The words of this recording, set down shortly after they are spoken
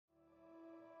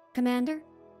Commander,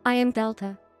 I am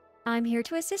Delta. I'm here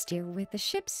to assist you with the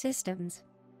ship's systems.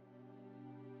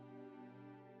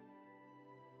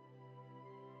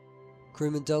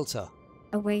 Crewman Delta,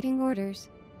 Awaiting orders.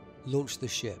 launch the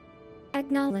ship.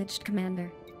 Acknowledged,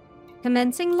 Commander.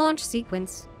 Commencing launch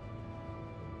sequence.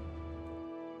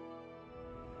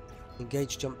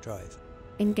 Engage jump drive.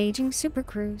 Engaging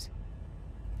supercruise.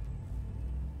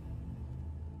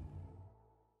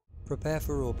 Prepare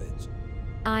for orbit.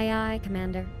 Aye,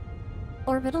 Commander.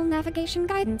 Orbital navigation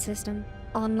guidance system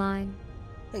online.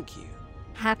 Thank you.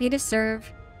 Happy to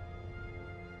serve.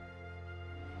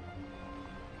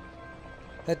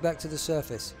 Head back to the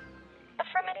surface.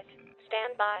 Affirmative.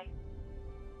 Stand by.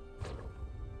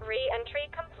 Re-entry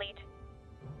complete.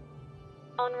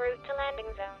 En route to landing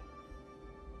zone.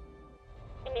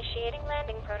 Initiating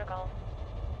landing protocol.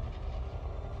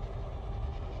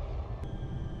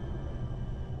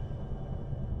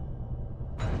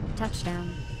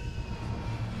 Touchdown.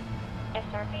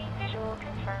 SRV visual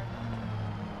confirmed.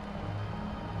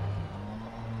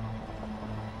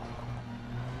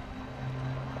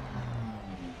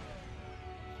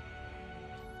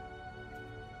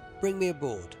 Bring me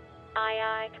aboard.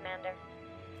 Aye, Commander.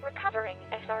 Recovering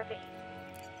SRV.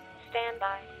 Stand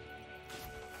by.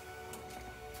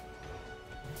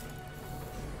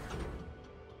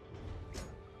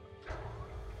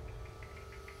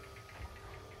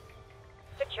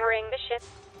 Securing the ship.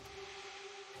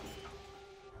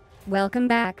 Welcome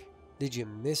back. Did you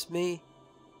miss me?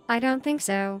 I don't think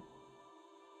so.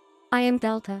 I am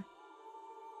Delta.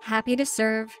 Happy to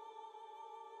serve.